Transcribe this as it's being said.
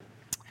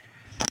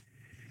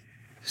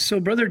So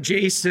Brother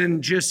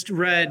Jason just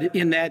read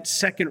in that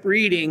second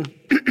reading,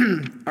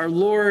 our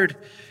Lord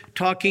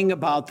talking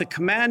about the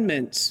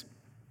commandments.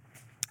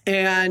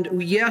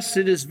 And yes,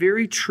 it is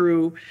very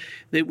true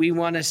that we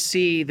want to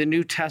see the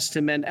New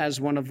Testament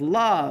as one of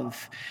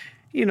love.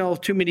 You know,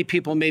 too many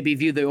people maybe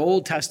view the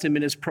Old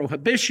Testament as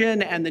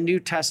prohibition and the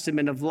New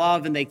Testament of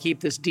love, and they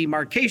keep this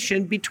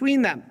demarcation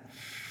between them.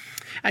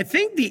 I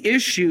think the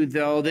issue,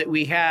 though, that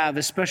we have,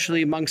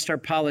 especially amongst our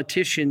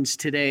politicians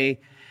today,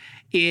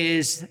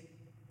 is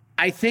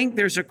I think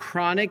there's a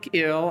chronic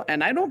ill,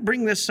 and I don't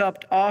bring this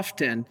up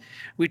often.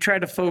 We try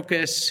to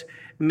focus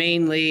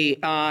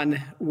mainly on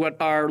what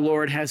our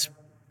Lord has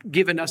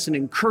given us an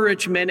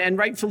encouragement, and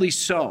rightfully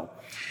so.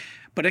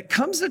 But it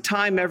comes a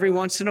time every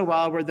once in a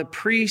while where the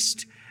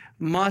priest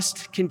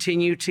must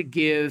continue to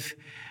give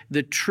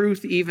the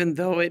truth, even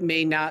though it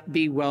may not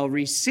be well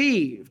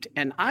received.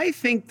 And I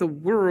think the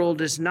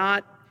world is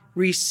not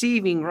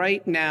receiving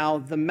right now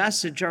the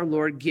message our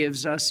Lord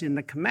gives us in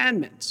the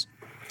commandments.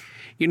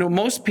 You know,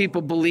 most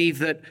people believe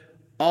that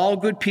all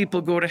good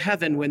people go to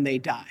heaven when they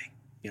die.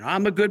 You know,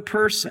 I'm a good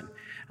person.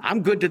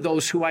 I'm good to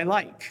those who I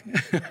like.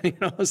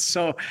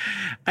 So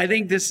I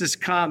think this is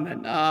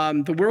common.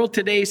 The world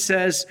today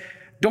says,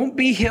 don't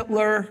be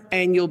Hitler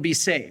and you'll be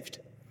saved.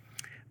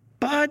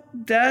 But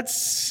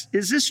is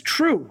this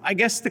true? I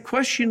guess the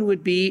question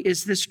would be,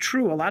 is this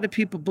true? A lot of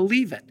people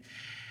believe it.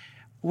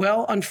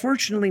 Well,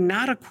 unfortunately,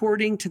 not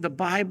according to the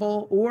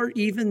Bible or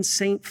even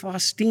St.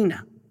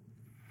 Faustina.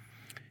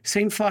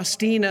 St.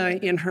 Faustina,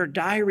 in her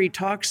diary,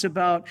 talks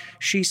about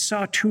she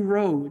saw two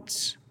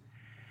roads.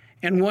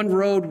 And one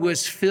road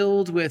was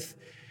filled with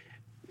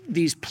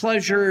these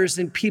pleasures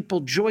and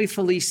people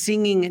joyfully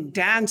singing and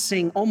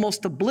dancing,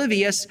 almost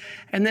oblivious.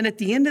 And then at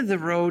the end of the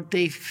road,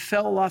 they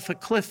fell off a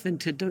cliff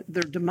into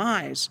their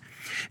demise.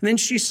 And then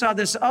she saw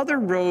this other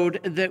road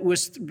that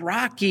was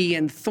rocky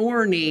and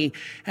thorny,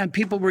 and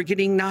people were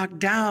getting knocked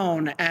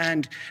down,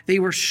 and they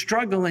were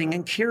struggling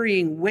and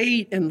carrying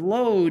weight and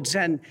loads.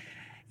 And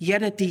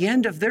yet at the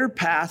end of their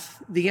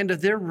path, the end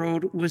of their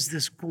road, was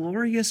this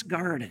glorious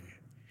garden,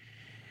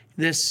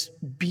 this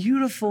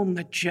beautiful,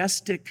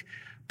 majestic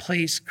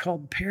place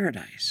called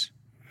paradise.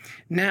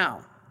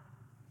 Now,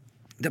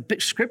 the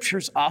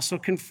scriptures also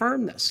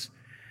confirm this.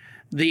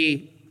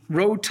 The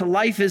road to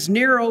life is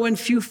narrow and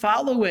few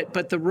follow it,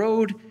 but the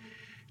road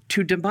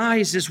to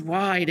demise is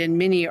wide and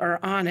many are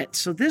on it.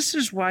 So this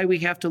is why we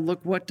have to look,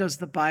 what does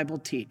the Bible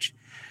teach?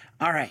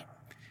 All right,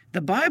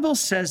 the Bible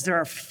says there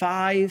are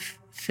 5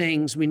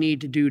 things we need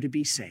to do to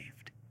be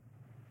saved.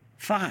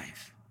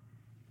 5.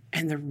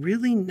 And they're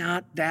really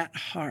not that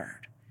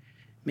hard.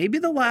 Maybe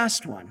the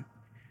last one,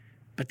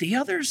 but the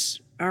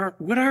others are,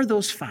 what are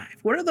those 5?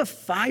 What are the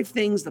 5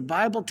 things the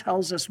Bible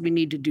tells us we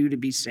need to do to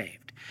be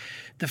saved?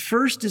 The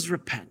first is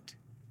repent.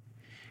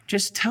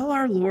 Just tell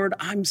our Lord,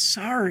 I'm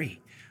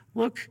sorry.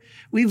 Look,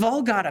 we've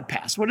all got a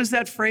past. What is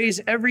that phrase?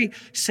 Every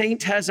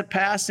saint has a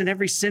past and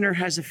every sinner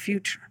has a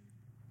future.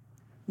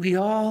 We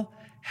all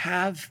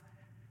have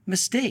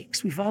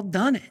mistakes. We've all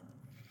done it.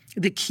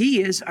 The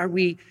key is, are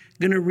we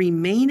going to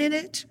remain in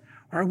it,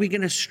 or are we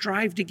going to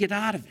strive to get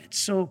out of it?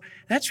 So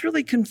that's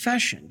really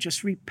confession.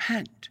 Just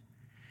repent.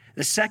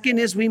 The second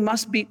is we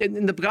must be,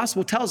 and the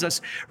gospel tells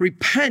us,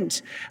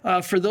 repent.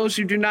 For those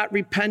who do not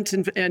repent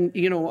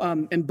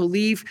and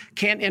believe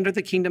can't enter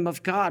the kingdom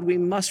of God. We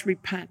must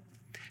repent.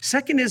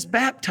 Second is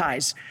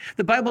baptize.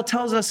 The Bible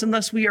tells us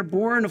unless we are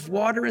born of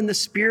water and the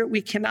Spirit,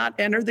 we cannot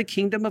enter the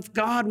kingdom of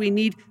God. We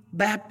need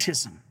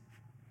baptism.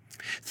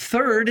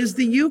 Third is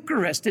the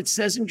Eucharist. It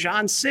says in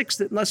John 6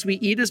 that unless we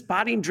eat his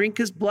body and drink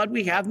his blood,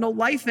 we have no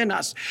life in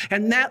us.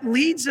 And that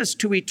leads us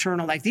to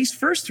eternal life. These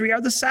first 3 are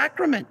the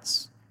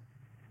sacraments: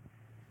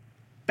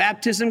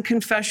 baptism,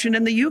 confession,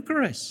 and the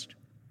Eucharist.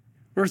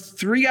 We're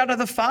 3 out of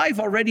the 5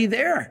 already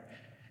there.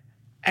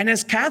 And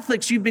as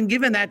Catholics, you've been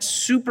given that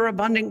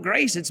superabundant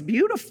grace. It's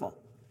beautiful.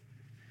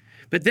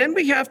 But then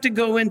we have to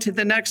go into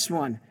the next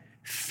one,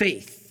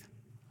 faith.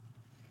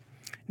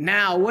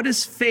 Now, what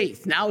is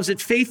faith? Now, is it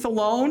faith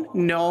alone?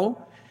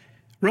 No.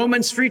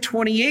 Romans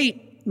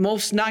 3:28,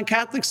 most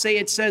non-Catholics say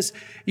it says,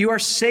 you are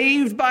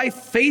saved by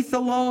faith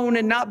alone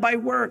and not by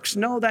works.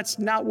 No, that's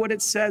not what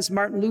it says.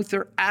 Martin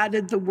Luther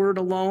added the word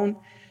alone.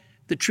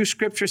 The true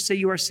scriptures say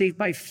you are saved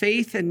by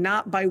faith and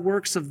not by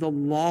works of the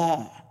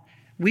law.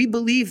 We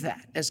believe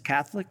that as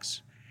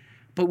Catholics,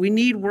 but we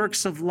need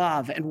works of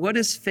love. And what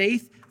is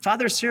faith?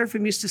 Father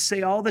Seraphim used to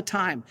say all the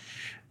time,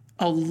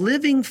 a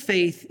living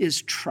faith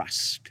is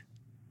trust.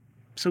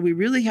 So we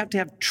really have to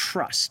have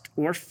trust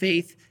or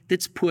faith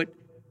that's put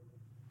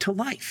to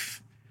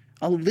life.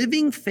 A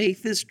living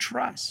faith is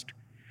trust.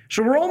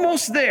 So we're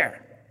almost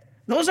there.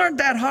 Those aren't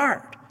that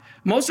hard.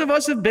 Most of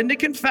us have been to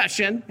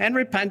confession and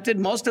repented.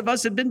 Most of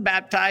us have been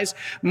baptized.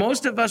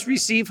 Most of us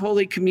receive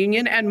Holy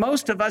Communion, and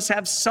most of us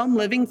have some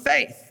living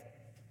faith.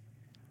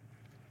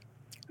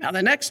 Now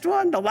the next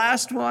one, the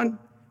last one,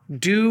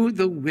 do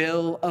the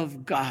will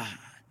of God.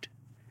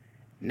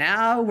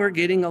 Now we're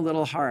getting a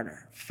little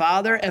harder.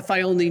 Father, if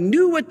I only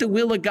knew what the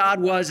will of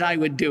God was, I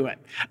would do it.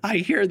 I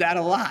hear that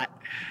a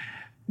lot.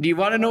 Do you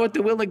want to know what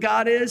the will of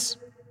God is?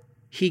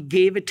 he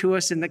gave it to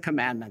us in the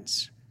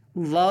commandments.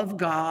 Love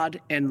God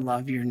and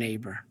love your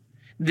neighbor.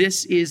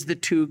 This is the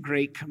two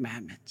great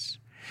commandments.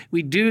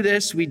 We do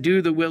this, we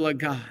do the will of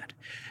God.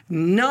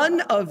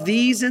 None of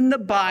these in the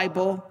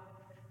Bible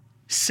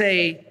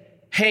say,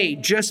 hey,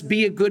 just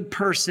be a good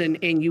person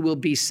and you will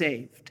be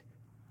saved.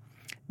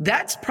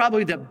 That's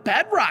probably the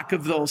bedrock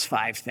of those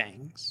 5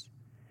 things.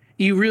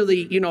 You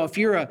really, if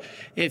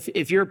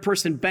you're a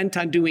person bent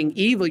on doing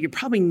evil, you're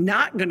probably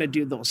not going to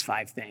do those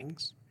 5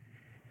 things.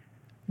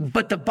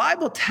 But the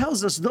Bible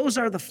tells us those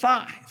are the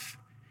 5.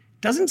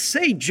 It doesn't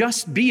say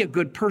just be a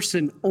good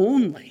person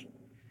only.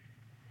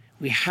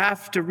 We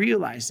have to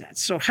realize that.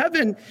 So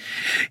heaven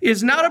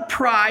is not a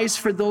prize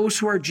for those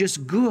who are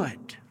just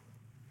good.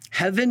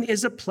 Heaven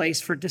is a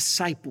place for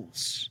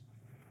disciples,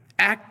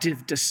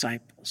 active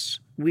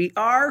disciples. We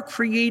are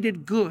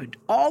created good,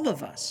 all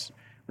of us.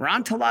 We're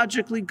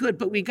ontologically good,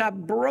 but we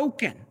got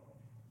broken.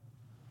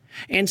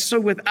 And so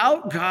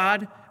without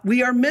God,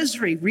 we are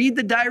misery. Read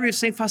the diary of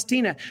St.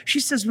 Faustina. She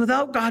says,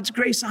 without God's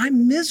grace,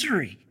 I'm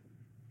misery.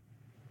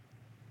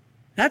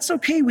 That's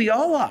okay, we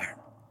all are.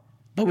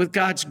 But with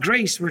God's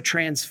grace, we're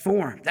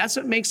transformed. That's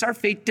what makes our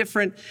faith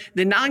different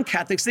than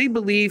non-Catholics. They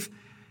believe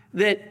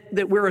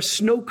that we're a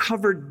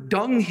snow-covered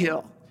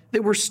dunghill,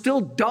 that we're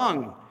still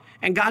dung,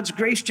 and God's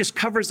grace just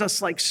covers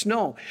us like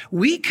snow.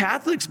 We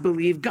Catholics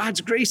believe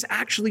God's grace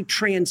actually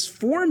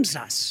transforms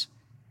us.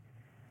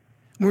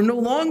 We're no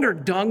longer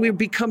dung. We've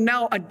become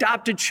now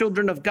adopted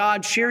children of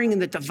God, sharing in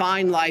the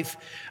divine life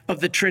of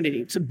the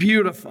Trinity. It's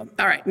beautiful.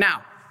 All right,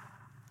 now,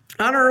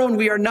 on our own,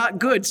 we are not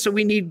good, so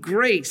we need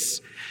grace.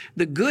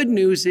 The good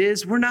news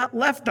is we're not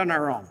left on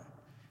our own.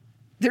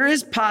 There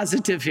is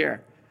positive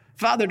here.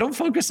 Father, don't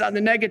focus on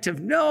the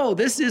negative. No,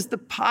 this is the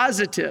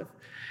positive.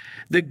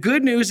 The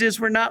good news is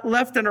we're not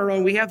left on our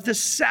own. We have the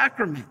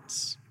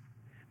sacraments.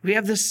 We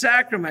have the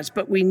sacraments,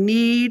 but we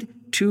need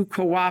to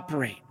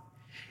cooperate.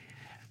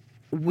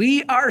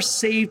 We are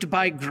saved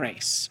by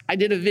grace. I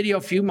did a video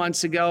a few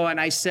months ago, and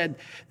I said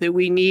that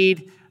we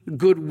need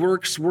good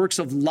works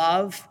of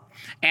love.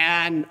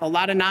 And a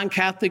lot of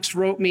non-Catholics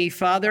wrote me,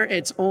 Father,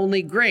 it's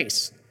only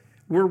grace.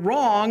 We're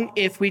wrong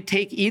if we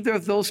take either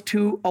of those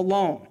two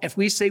alone. If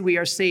we say we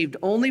are saved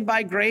only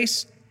by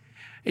grace,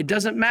 it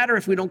doesn't matter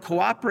if we don't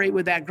cooperate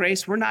with that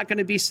grace, we're not going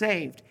to be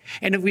saved.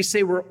 And if we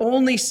say we're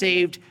only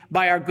saved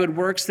by our good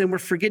works, then we're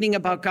forgetting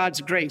about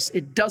God's grace.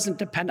 It doesn't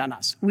depend on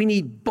us. We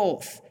need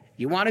both.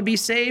 You want to be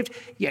saved?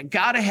 You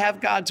got to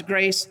have God's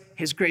grace.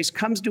 His grace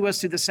comes to us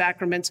through the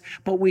sacraments,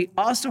 but we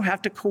also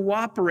have to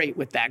cooperate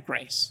with that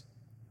grace.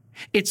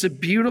 It's a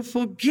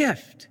beautiful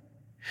gift.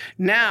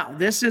 Now,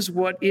 this is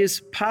what is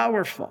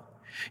powerful.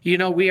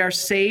 We are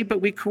saved, but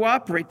we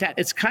cooperate. That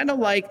it's kind of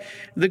like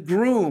the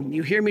groom.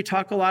 You hear me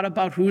talk a lot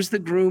about who's the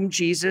groom,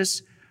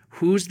 Jesus,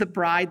 who's the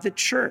bride, the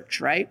church,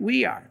 right?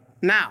 We are.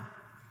 Now,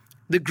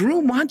 the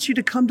groom wants you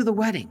to come to the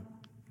wedding.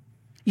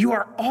 You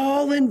are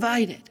all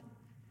invited.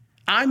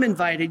 I'm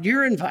invited.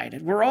 You're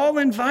invited. We're all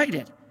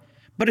invited.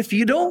 But if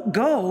you don't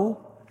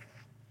go,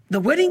 the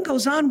wedding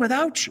goes on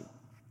without you.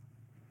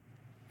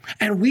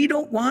 And we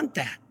don't want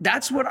that.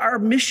 That's what our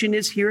mission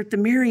is here at the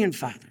Marian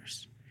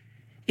Fathers,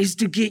 is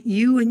to get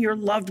you and your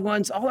loved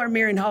ones, all our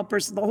Marian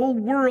helpers, the whole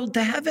world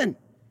to heaven.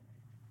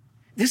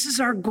 This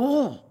is our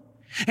goal.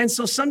 And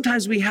so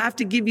sometimes we have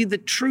to give you the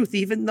truth,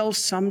 even though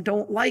some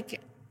don't like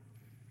it.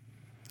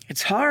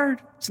 It's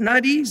hard. It's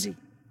not easy.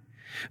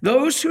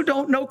 Those who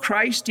don't know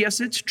Christ,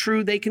 yes, it's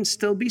true, they can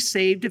still be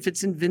saved if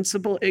it's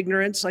invincible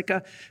ignorance, like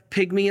a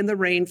pygmy in the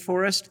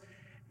rainforest.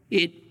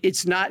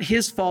 It's not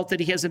his fault that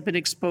he hasn't been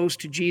exposed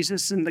to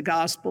Jesus and the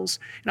Gospels.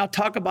 And I'll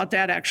talk about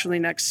that actually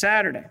next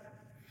Saturday.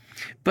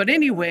 But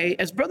anyway,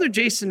 as Brother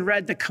Jason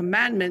read, the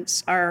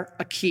commandments are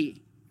a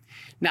key.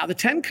 Now, the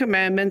 10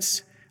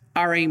 Commandments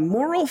are a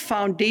moral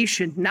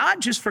foundation, not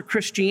just for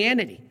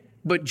Christianity,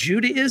 but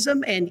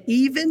Judaism and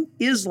even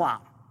Islam,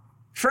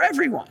 for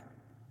everyone.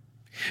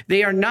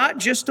 They are not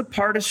just a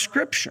part of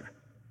Scripture.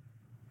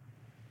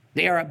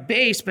 They are a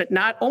base, but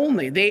not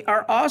only. They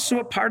are also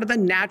a part of the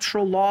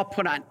natural law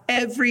put on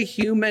every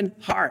human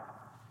heart.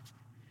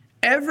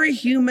 Every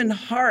human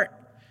heart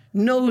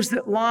knows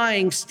that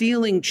lying,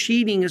 stealing,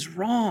 cheating is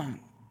wrong.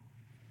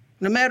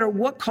 No matter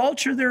what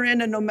culture they're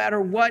in and no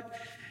matter what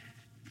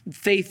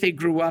faith they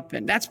grew up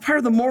in. That's part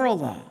of the moral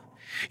law.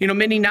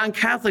 Many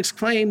non-Catholics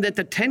claim that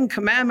the 10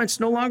 Commandments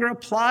no longer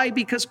apply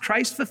because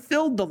Christ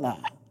fulfilled the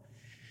law.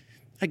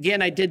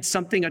 Again, I did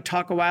a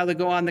talk a while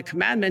ago on the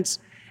commandments,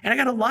 and I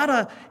got a lot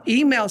of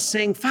emails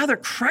saying, Father,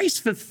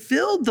 Christ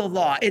fulfilled the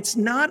law. It's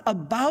not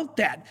about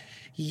that.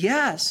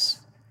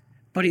 Yes,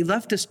 but he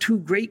left us 2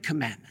 great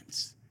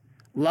commandments.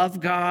 Love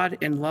God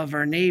and love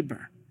our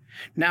neighbor.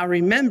 Now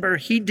remember,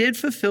 he did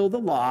fulfill the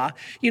law.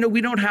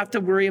 We don't have to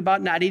worry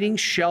about not eating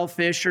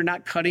shellfish or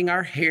not cutting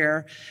our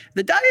hair.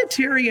 The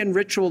dietary and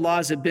ritual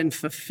laws have been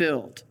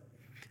fulfilled.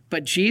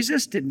 But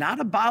Jesus did not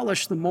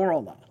abolish the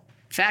moral law.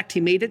 In fact,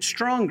 he made it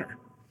stronger.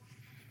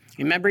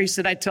 Remember, he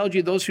said, I told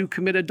you those who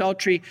commit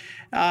adultery,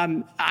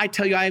 I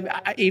tell you,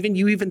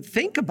 you even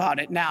think about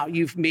it now,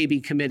 you've maybe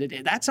committed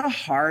it. That's a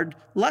hard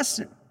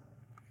lesson.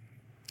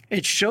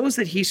 It shows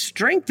that he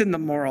strengthened the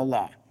moral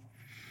law.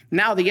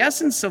 Now, the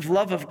essence of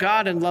love of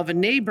God and love of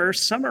neighbor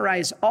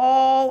summarize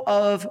all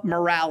of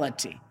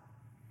morality.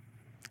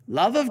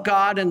 Love of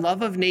God and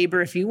love of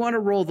neighbor, if you want to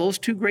roll those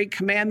two great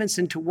commandments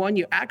into one,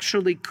 you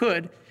actually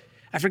could.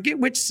 I forget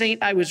which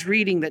saint I was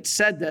reading that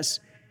said this.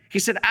 He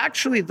said,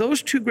 actually,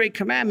 those two great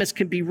commandments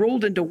can be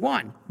rolled into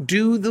one.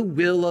 Do the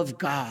will of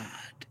God.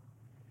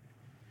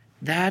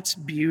 That's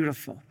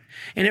beautiful.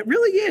 And it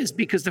really is,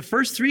 because the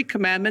first 3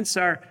 commandments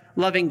are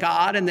loving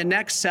God and the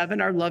next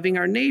 7 are loving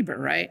our neighbor,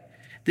 right?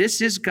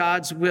 This is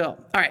God's will.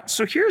 All right,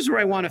 so here's where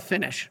I want to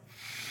finish.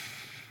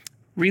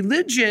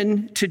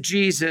 Religion to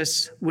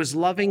Jesus was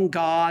loving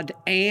God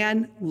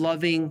and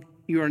loving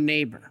your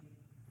neighbor,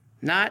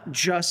 not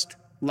just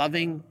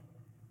loving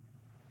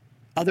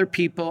other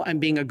people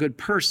and being a good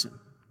person.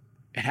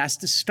 It has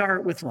to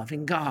start with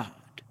loving God.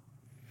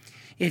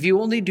 If you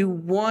only do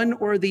one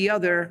or the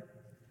other,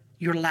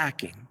 you're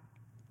lacking.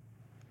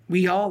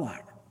 We all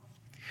are.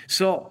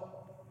 So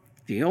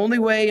the only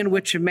way in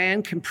which a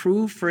man can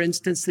prove, for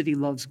instance, that he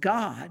loves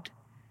God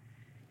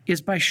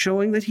is by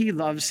showing that he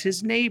loves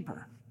his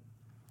neighbor.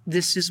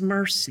 This is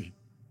mercy.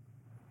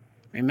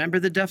 Remember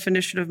the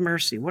definition of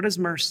mercy. What is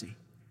mercy?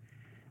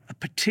 A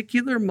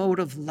particular mode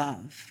of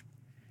love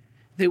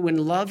that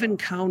when love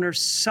encounters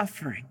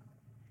suffering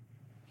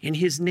in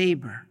his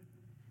neighbor,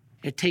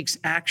 it takes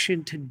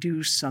action to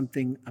do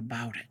something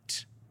about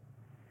it.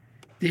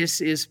 This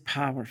is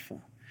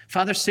powerful.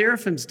 Father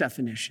Seraphim's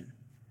definition.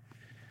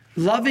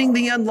 Loving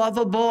the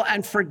unlovable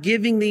and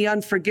forgiving the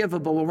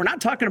unforgivable. Well, we're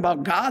not talking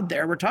about God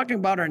there. We're talking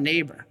about our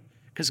neighbor,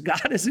 because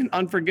God isn't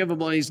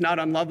unforgivable and he's not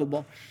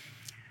unlovable.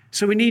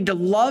 So we need to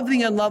love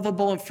the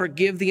unlovable and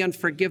forgive the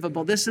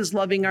unforgivable. This is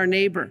loving our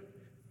neighbor.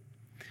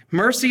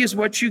 Mercy is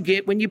what you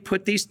get when you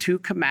put these 2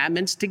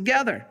 commandments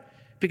together,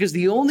 because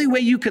the only way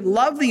you can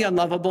love the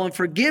unlovable and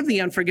forgive the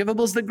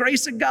unforgivable is the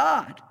grace of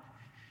God.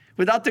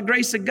 Without the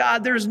grace of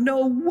God, there's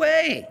no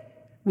way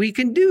we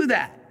can do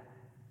that.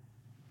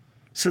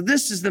 So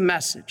this is the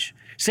message.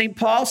 St.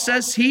 Paul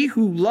says, he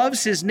who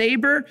loves his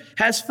neighbor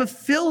has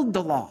fulfilled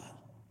the law.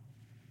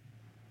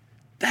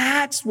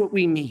 That's what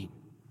we mean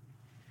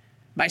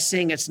by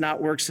saying it's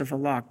not works of the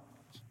law.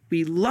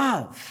 We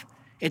love.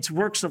 It's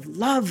works of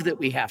love that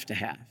we have to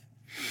have.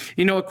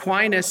 You know,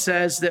 Aquinas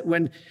says that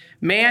when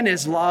man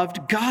is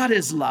loved, God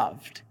is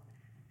loved,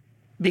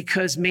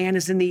 because man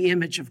is in the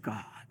image of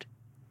God.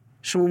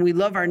 So when we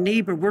love our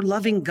neighbor, we're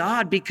loving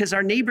God because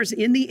our neighbor's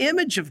in the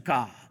image of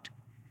God.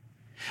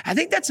 I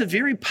think that's a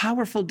very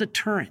powerful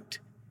deterrent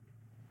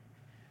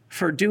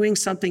for doing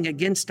something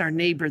against our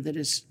neighbor that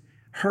is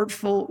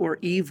hurtful or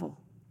evil.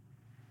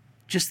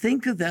 Just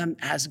think of them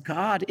as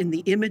God, in the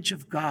image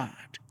of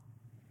God.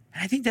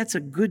 And I think that's a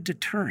good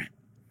deterrent.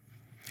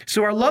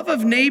 So our love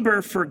of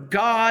neighbor for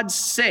God's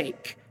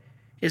sake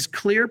is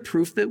clear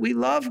proof that we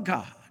love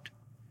God.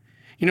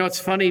 You know, it's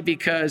funny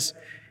because,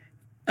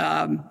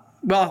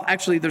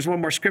 actually, there's one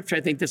more scripture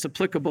I think that's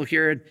applicable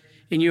here,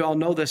 and you all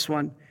know this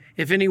one.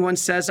 If anyone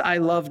says, I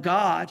love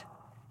God,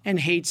 and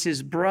hates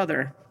his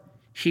brother,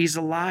 he's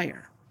a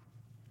liar.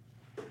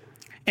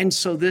 And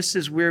so this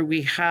is where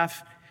we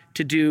have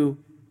to do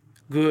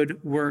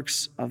good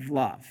works of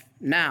love.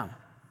 Now,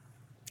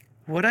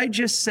 what I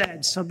just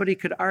said, somebody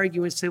could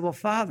argue and say, well,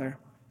 Father,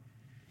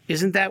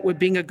 isn't that what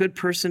being a good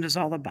person is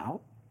all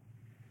about?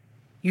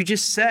 You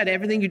just said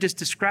everything you just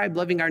described,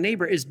 loving our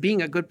neighbor, is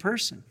being a good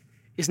person.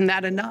 Isn't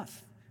that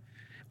enough?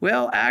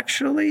 Well,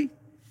 actually,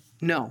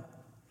 no.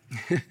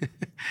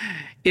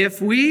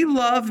 If we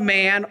love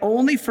man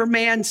only for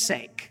man's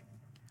sake,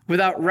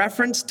 without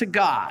reference to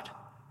God,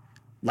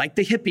 like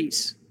the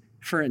hippies,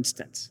 for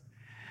instance,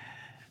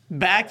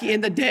 back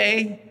in the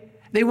day,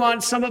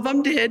 some of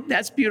them did,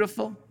 that's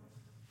beautiful,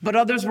 but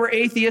others were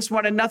atheists,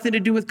 wanted nothing to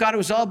do with God. It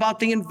was all about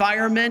the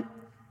environment.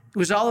 It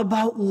was all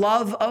about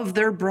love of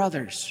their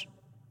brothers.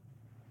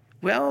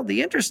 Well,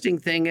 the interesting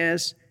thing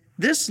is,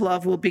 this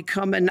love will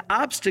become an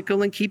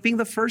obstacle in keeping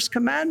the first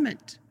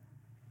commandment,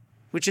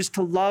 which is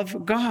to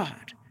love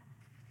God.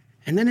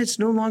 And then it's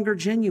no longer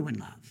genuine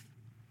love.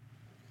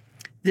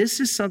 This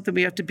is something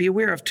we have to be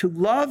aware of. To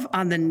love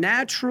on the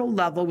natural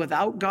level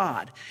without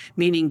God,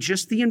 meaning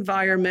just the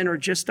environment or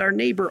just our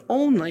neighbor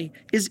only,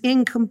 is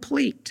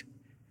incomplete.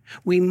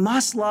 We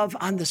must love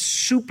on the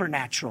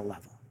supernatural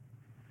level.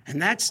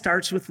 And that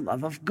starts with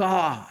love of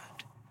God.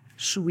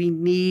 So we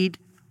need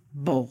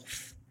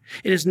both.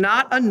 It is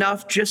not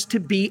enough just to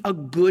be a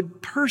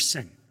good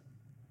person.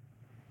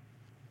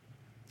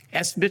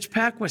 As Mitch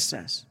Pacwa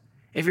says,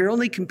 if you're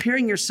only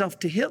comparing yourself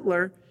to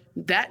Hitler,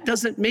 that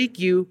doesn't make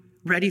you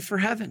ready for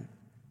heaven.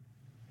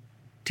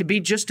 To be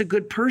just a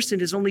good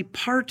person is only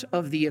part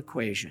of the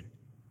equation.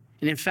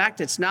 And in fact,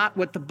 it's not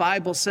what the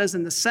Bible says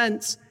in the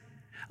sense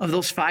of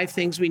those 5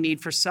 things we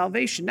need for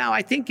salvation. Now,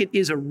 I think it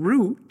is a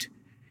root.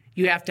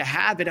 You have to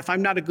have it. If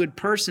I'm not a good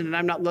person and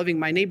I'm not loving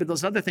my neighbor,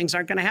 those other things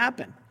aren't going to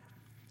happen.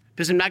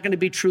 Because I'm not going to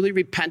be truly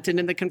repentant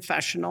in the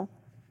confessional.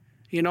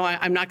 You know,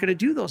 I'm not going to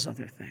do those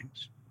other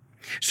things.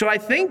 So I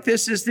think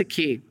this is the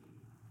key.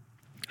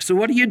 So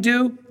what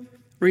do?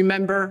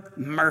 Remember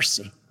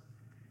mercy.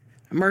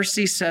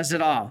 Mercy says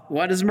it all.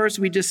 What is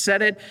mercy? We just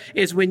said it,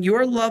 is when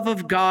your love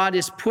of God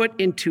is put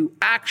into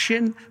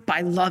action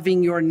by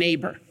loving your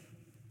neighbor.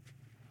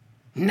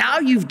 Now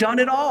you've done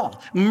it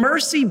all.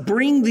 Mercy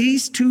brings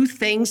these two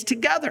things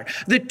together.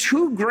 The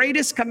two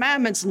greatest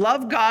commandments,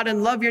 love God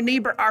and love your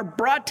neighbor, are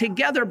brought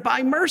together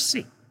by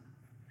mercy.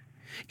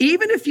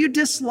 Even if you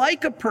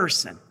dislike a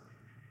person,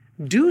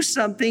 do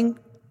something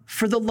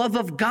for the love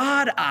of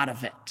God out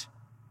of it.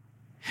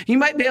 You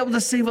might be able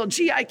to say, well,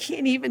 gee, I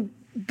can't even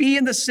be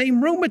in the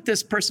same room with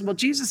this person. Well,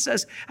 Jesus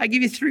says, I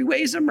give you 3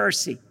 ways of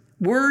mercy: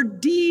 word,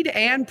 deed,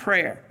 and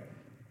prayer.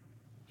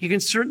 You can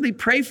certainly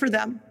pray for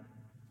them.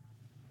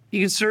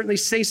 You can certainly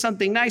say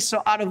something nice.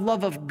 So out of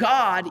love of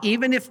God,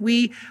 even if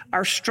we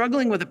are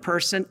struggling with a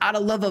person, out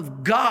of love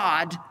of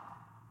God,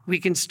 we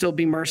can still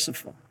be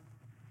merciful.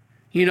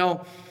 You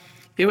know,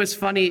 it was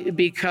funny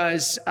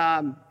because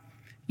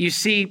you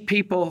see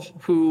people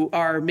who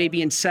are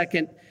maybe in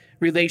second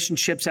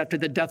relationships after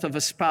the death of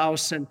a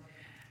spouse. And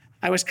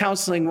I was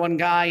counseling one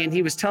guy, and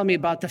he was telling me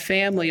about the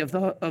family of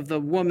the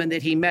woman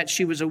that he met.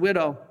 She was a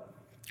widow.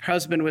 Her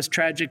husband was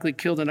tragically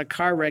killed in a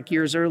car wreck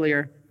years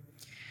earlier.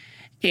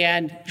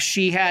 And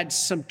she had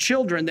some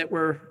children that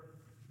were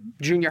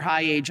junior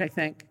high age, I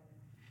think.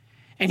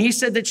 And he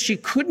said that she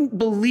couldn't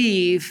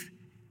believe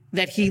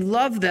that he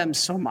loved them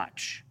so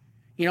much.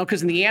 You know,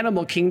 because in the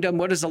animal kingdom,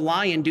 what does a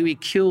lion do? He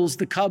kills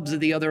the cubs of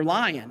the other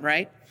lion,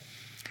 right?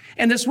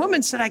 And this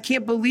woman said, I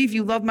can't believe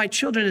you love my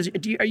children.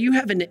 Are you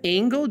have an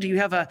angle?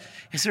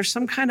 Is there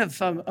some kind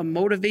of a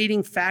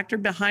motivating factor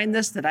behind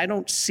this that I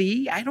don't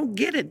see? I don't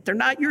get it. They're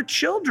not your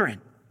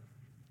children.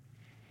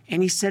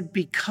 And he said,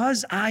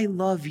 because I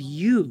love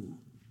you,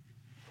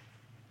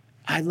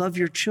 I love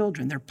your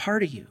children. They're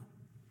part of you.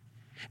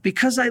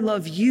 Because I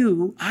love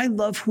you, I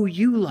love who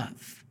you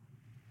love.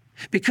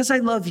 Because I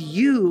love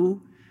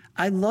you,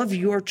 I love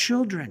your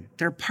children.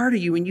 They're part of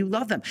you and you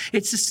love them.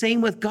 It's the same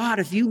with God.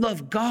 If you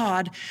love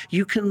God,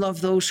 you can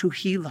love those who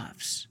he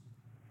loves.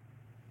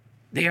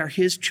 They are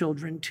his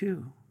children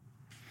too.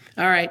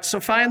 All right, so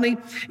finally,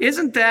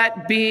 isn't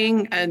that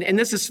being, and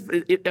this is,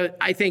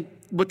 I think,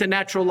 what the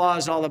natural law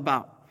is all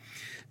about.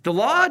 The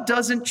law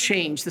doesn't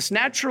change. This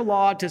natural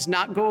law does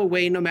not go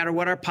away no matter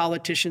what our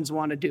politicians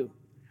want to do,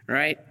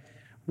 right?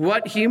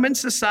 What human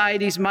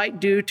societies might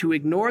do to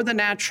ignore the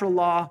natural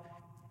law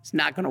is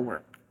not going to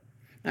work.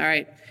 All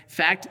right. In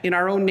fact, in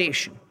our own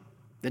nation,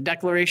 the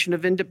Declaration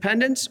of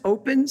Independence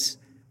opens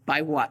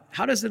by what?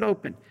 How does it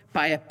open?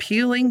 By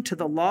appealing to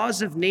the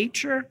laws of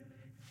nature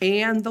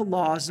and the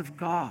laws of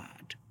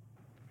God.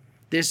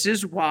 This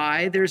is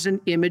why there's an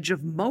image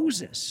of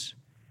Moses.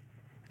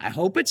 I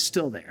hope it's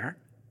still there.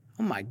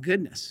 Oh my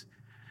goodness.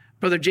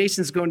 Brother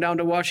Jason's going down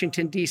to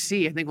Washington,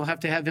 D.C. I think we'll have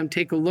to have him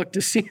take a look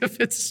to see if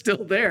it's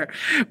still there.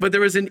 But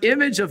there was an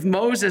image of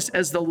Moses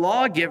as the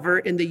lawgiver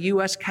in the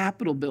U.S.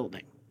 Capitol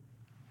building.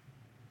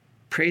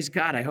 Praise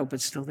God, I hope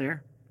it's still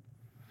there.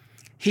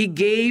 He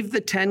gave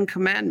the 10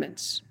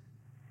 commandments,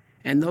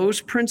 and those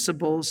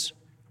principles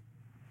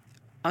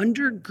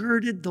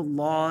undergirded the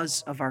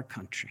laws of our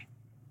country,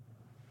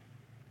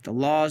 the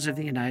laws of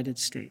the United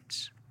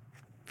States.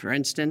 For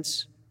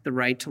instance, the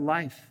right to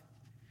life.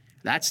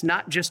 That's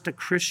not just a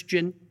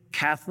Christian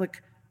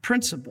Catholic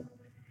principle.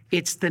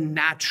 It's the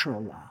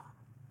natural law.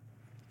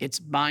 It's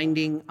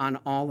binding on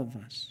all of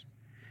us.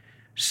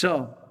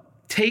 So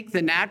take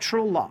the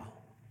natural law,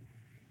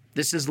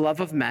 this is love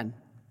of men,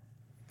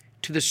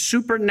 to the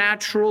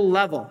supernatural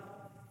level,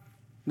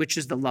 which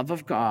is the love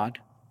of God,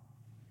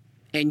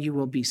 and you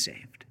will be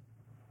saved.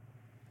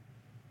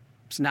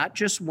 It's not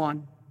just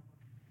one,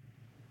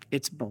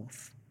 it's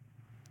both.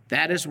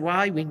 That is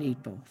why we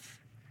need both.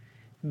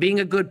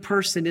 Being a good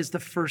person is the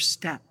first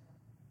step.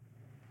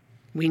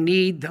 We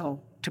need,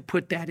 though, to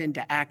put that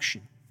into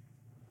action.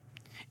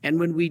 And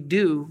when we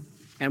do,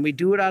 and we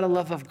do it out of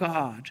love of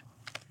God,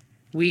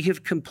 we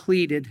have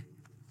completed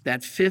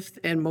that 5th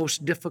and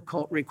most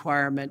difficult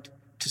requirement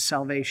to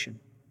salvation.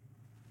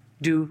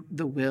 Do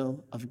the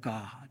will of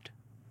God.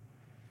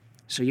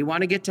 So you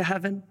want to get to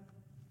heaven?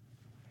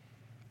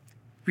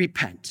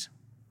 Repent.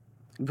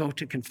 Go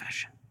to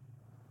confession.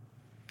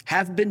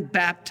 Have been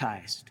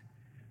baptized.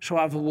 So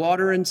out of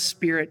water and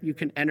spirit, you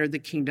can enter the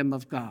kingdom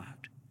of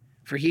God.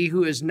 For he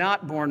who is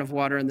not born of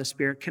water and the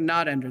Spirit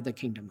cannot enter the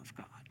kingdom of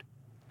God.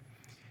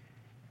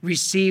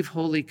 Receive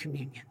Holy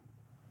Communion.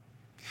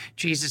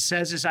 Jesus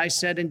says, as I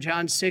said in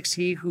John 6,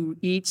 he who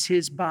eats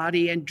his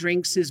body and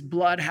drinks his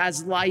blood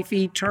has life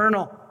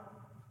eternal.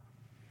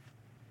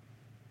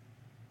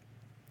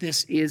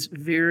 This is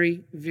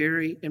very,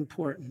 very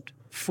important.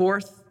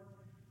 4th,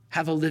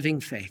 have a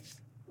living faith.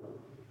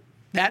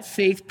 That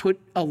faith put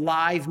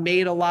alive,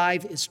 made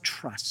alive, is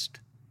trust.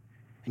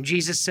 And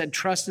Jesus said,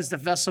 trust is the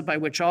vessel by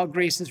which all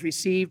grace is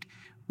received.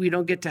 We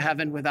don't get to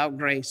heaven without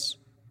grace.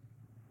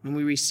 When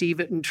we receive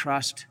it in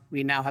trust,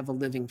 we now have a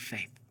living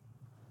faith.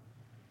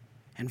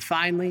 And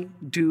finally,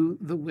 do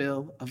the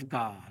will of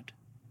God,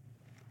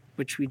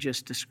 which we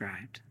just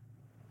described.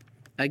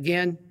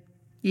 Again,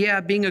 yeah,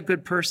 being a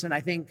good person, I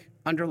think,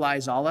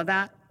 underlies all of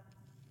that.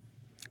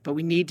 But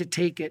we need to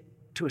take it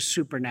to a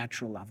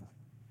supernatural level.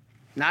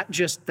 not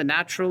just the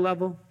natural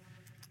level,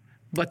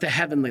 but the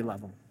heavenly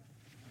level.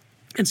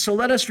 And so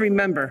let us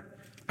remember,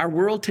 our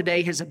world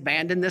today has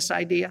abandoned this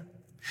idea.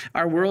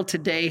 Our world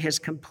today has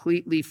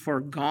completely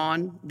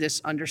foregone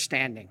this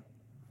understanding.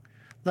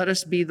 Let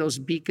us be those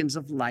beacons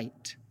of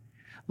light.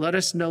 Let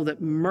us know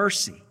that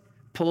mercy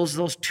pulls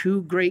those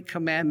two great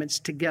commandments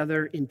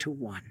together into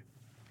one.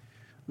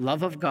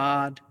 Love of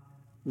God,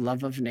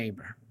 love of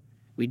neighbor.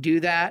 We do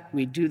that,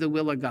 we do the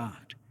will of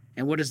God.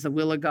 And what is the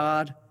will of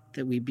God?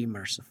 That we be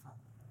merciful.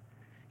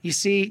 You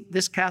see,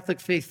 this Catholic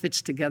faith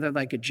fits together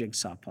like a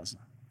jigsaw puzzle.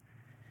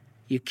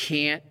 You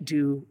can't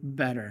do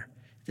better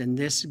than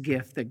this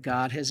gift that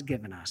God has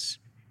given us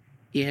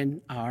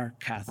in our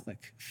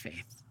Catholic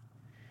faith.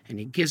 And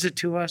he gives it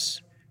to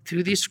us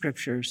through these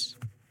scriptures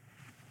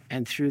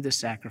and through the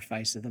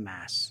sacrifice of the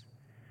Mass.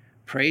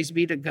 Praise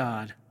be to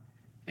God,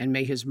 and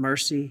may his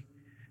mercy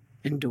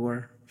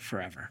endure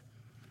forever.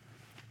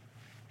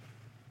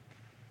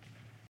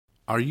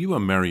 Are you a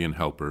Marian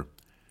helper?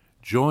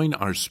 Join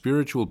our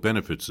Spiritual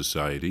Benefit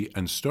Society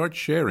and start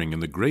sharing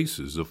in the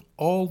graces of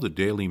all the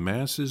daily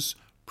masses,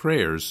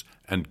 prayers,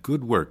 and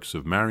good works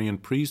of Marian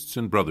priests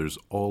and brothers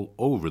all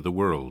over the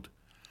world.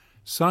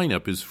 Sign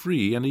up is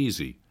free and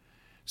easy.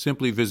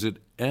 Simply visit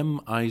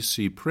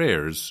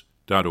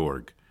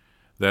micprayers.org.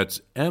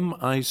 That's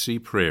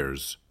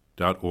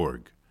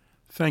micprayers.org.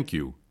 Thank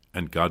you,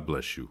 and God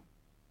bless you.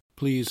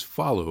 Please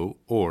follow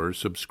or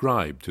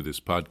subscribe to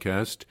this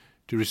podcast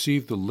to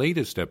receive the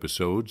latest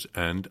episodes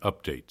and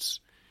updates.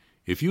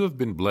 If you have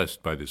been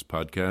blessed by this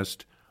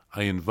podcast,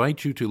 I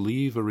invite you to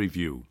leave a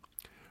review.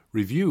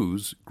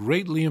 Reviews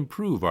greatly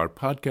improve our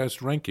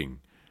podcast ranking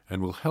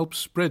and will help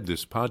spread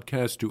this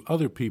podcast to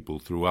other people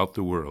throughout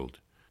the world.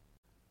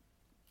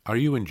 Are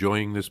you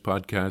enjoying this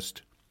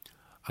podcast?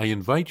 I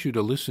invite you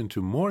to listen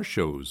to more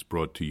shows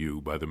brought to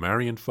you by the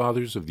Marian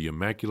Fathers of the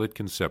Immaculate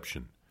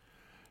Conception.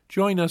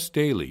 Join us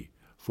daily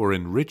for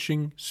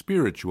enriching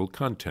spiritual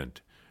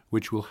content,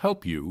 which will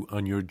help you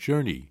on your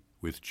journey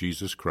with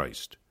Jesus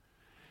Christ.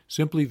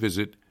 Simply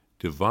visit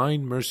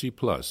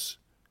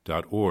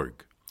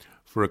DivineMercyPlus.org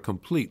for a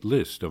complete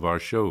list of our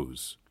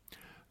shows.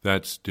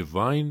 That's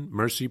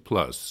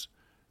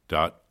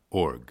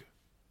DivineMercyPlus.org.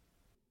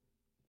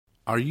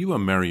 Are you a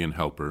Marian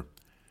helper?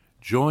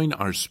 Join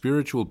our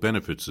Spiritual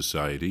Benefit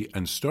Society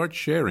and start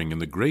sharing in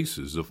the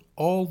graces of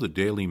all the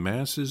daily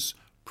masses,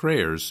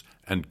 prayers,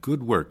 and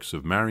good works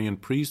of Marian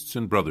priests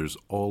and brothers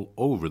all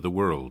over the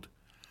world.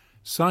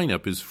 Sign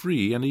up is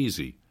free and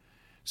easy.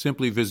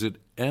 Simply visit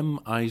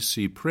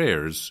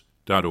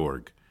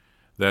micprayers.org.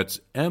 That's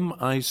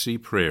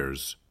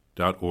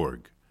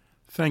micprayers.org.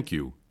 Thank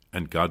you,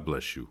 and God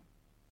bless you.